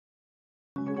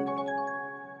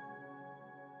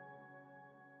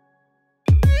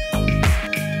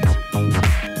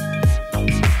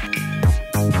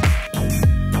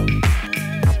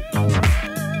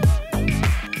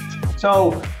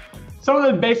So some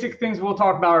of the basic things we'll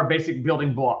talk about are basic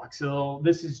building blocks. So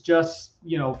this is just,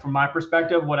 from my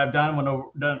perspective, what I've done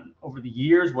over the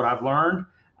years, what I've learned,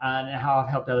 and how I've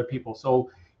helped other people. So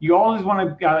you always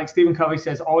want to, like Stephen Covey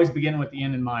says, always begin with the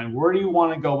end in mind. Where do you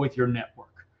want to go with your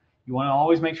network? You want to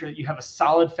always make sure that you have a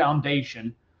solid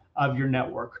foundation of your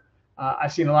network.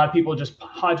 I've seen a lot of people just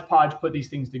hodgepodge put these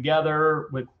things together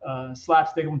with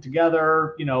slapstick them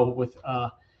together, with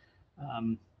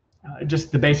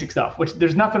just the basic stuff, which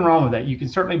there's nothing wrong with that. You can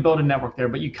certainly build a network there,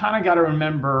 but you kind of got to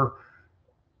remember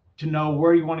to know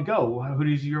where you want to go. Who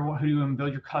do you want to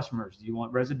build your customers? Do you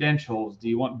want residentials? Do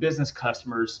you want business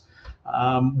customers?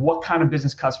 What kind of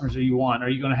business customers do you want? Are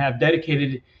you going to have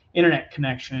dedicated internet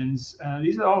connections?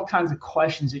 These are all kinds of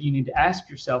questions that you need to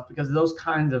ask yourself, because those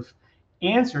kinds of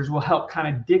answers will help kind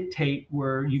of dictate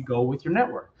where you go with your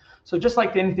network. So just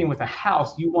like anything with a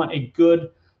house, you want a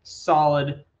good,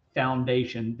 solid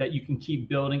foundation that you can keep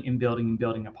building and building and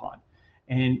building upon,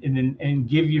 and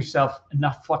give yourself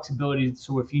enough flexibility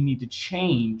so if you need to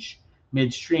change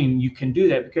midstream, you can do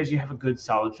that because you have a good,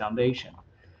 solid foundation.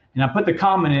 And I put the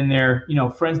comment in there,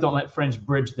 friends don't let friends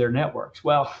bridge their networks.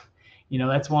 Well,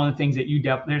 that's one of the things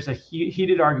that there's a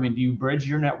heated argument. Do you bridge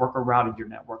your network or routed your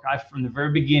network? From the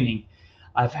very beginning,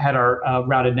 I've had our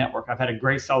routed network. I've had a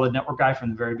great, solid network guy from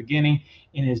the very beginning,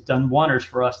 and has done wonders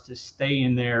for us to stay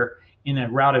in there in a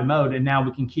routed mode. And now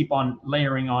we can keep on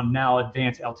layering on now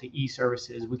advanced LTE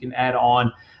services. We can add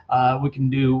on, we can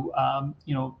do,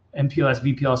 MPLS,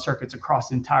 VPLS circuits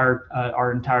across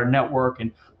our entire network,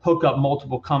 and hook up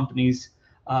multiple companies'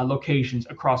 locations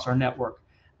across our network.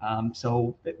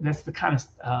 So that's the kind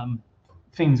of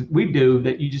things we do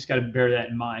that you just got to bear that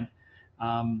in mind.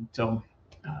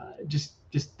 Just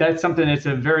that's something that's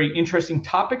a very interesting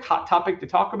topic, hot topic to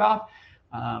talk about.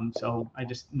 So I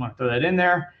just want to throw that in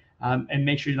there. And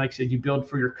make sure, like I said, you build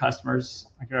for your customers.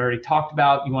 Like I already talked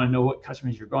about, you want to know what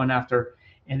customers you're going after,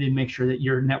 and then make sure that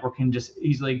your network can just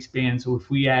easily expand. So if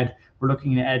we're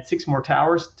looking to add 6 more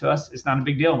towers to us, it's not a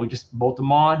big deal. We just bolt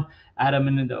them on, add them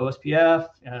into the OSPF,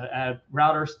 add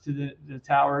routers to the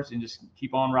towers, and just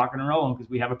keep on rocking and rolling, because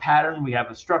we have a pattern, we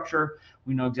have a structure,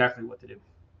 we know exactly what to do.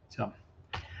 So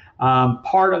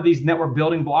part of these network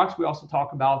building blocks, we also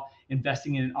talk about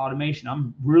investing in automation.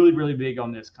 I'm really, really big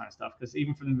on this kind of stuff, because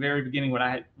even from the very beginning, when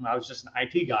I was just an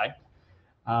IT guy,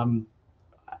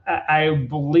 I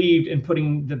believed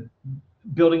in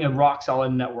building a rock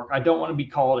solid network. I don't want to be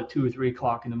called at 2 or 3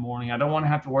 o'clock in the morning. I don't want to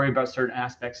have to worry about certain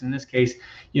aspects. In this case,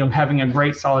 having a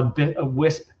great solid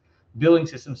WISP billing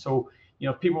system. So,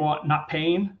 if people want not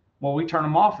paying, well, we turn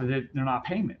them off if they're not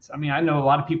payments. I mean, I know a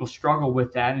lot of people struggle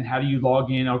with that. And how do you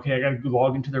log in? Okay, I got to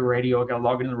log into the radio. I got to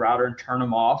log into the router and turn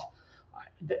them off.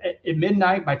 At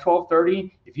midnight, by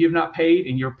 12:30, if you have not paid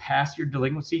and you're past your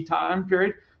delinquency time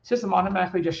period, system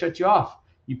automatically just shuts you off.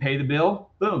 You pay the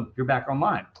bill, boom, you're back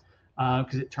online,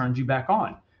 because it turns you back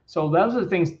on. So those are the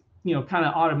things, kind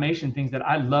of automation things that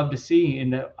I love to see,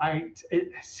 and that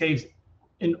it saves an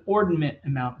inordinate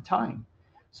amount of time.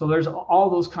 So there's all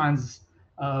those kinds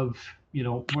of,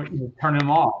 turning them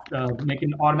off,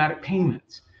 making automatic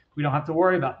payments. We don't have to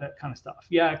worry about that kind of stuff.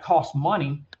 Yeah, it costs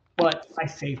money, but I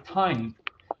save time,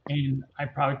 and I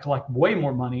probably collect way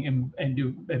more money and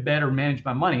do better manage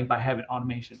my money by having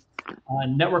automation.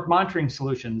 Network monitoring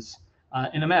solutions,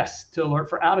 NMS, to alert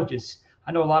for outages.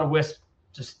 I know a lot of WISP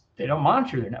they don't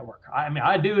monitor their network. I mean,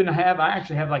 I do, and I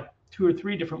actually have like 2 or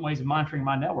 3 different ways of monitoring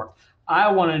my network.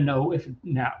 I want to know if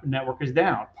network is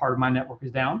down. Part of my network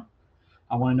is down.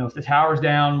 I want to know if the tower's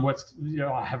down,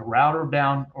 I have a router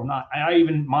down or not. I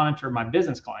even monitor my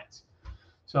business clients.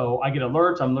 So I get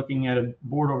alerts. I'm looking at a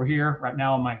board over here right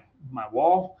now on my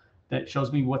wall that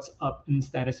shows me what's up in the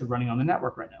status of running on the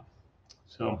network right now.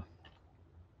 So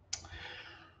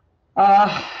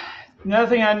another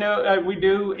thing I know we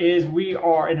do is we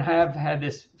are, and have had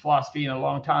this philosophy in a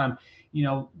long time,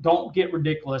 don't get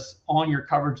ridiculous on your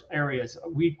coverage areas.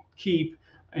 We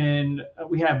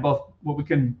have both what we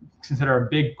can consider our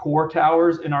big core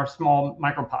towers and our small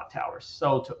micropop towers.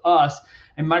 So to us,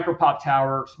 a micropop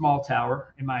tower, small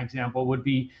tower, in my example, would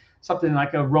be something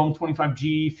like a Roam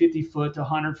 25G, 50 foot to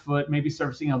 100 foot, maybe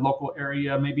servicing a local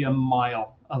area, maybe a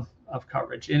mile of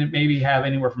coverage. And it maybe have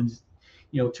anywhere from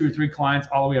 2 or 3 clients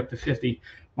all the way up to 50.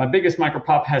 My biggest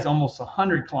micropop has almost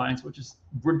 100 clients, which is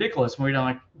ridiculous. We're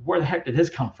like, where the heck did this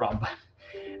come from? But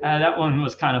that one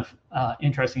was kind of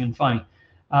interesting and funny.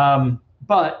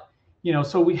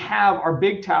 So we have our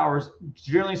big towers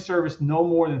generally service no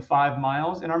more than 5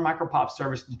 miles, and our micropop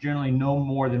service is generally no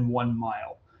more than 1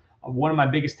 mile. One of my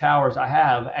biggest towers I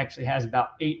have actually has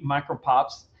about 8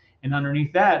 micropops, and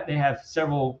underneath that they have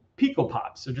several pico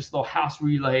pops, so just little house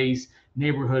relays,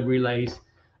 neighborhood relays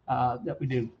that we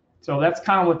do. So that's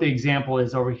kind of what the example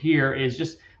is over here, is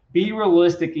just be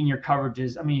realistic in your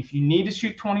coverages. I mean, if you need to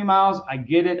shoot 20 miles, I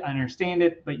get it, I understand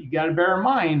it, but you got to bear in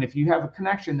mind, if you have a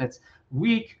connection that's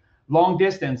weak, long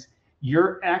distance,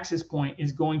 your access point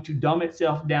is going to dumb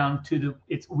itself down to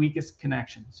its weakest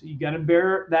connection. So you got to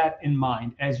bear that in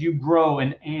mind as you grow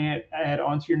and add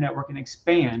onto your network and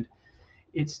expand.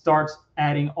 It starts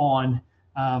adding on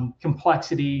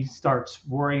complexity, starts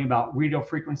worrying about radio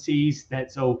frequencies.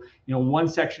 So one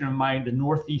section of the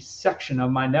northeast section of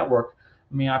my network,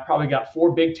 I mean, I probably got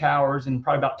 4 big towers and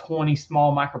probably about 20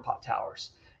 small micropop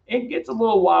towers. It gets a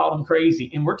little wild and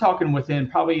crazy, and we're talking within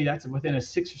a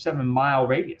 6 or 7 mile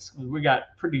radius. We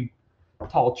got pretty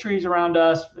tall trees around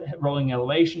us, rolling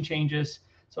elevation changes,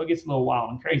 so it gets a little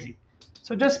wild and crazy.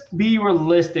 So just be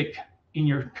realistic in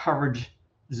your coverage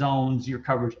zones, your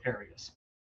coverage areas.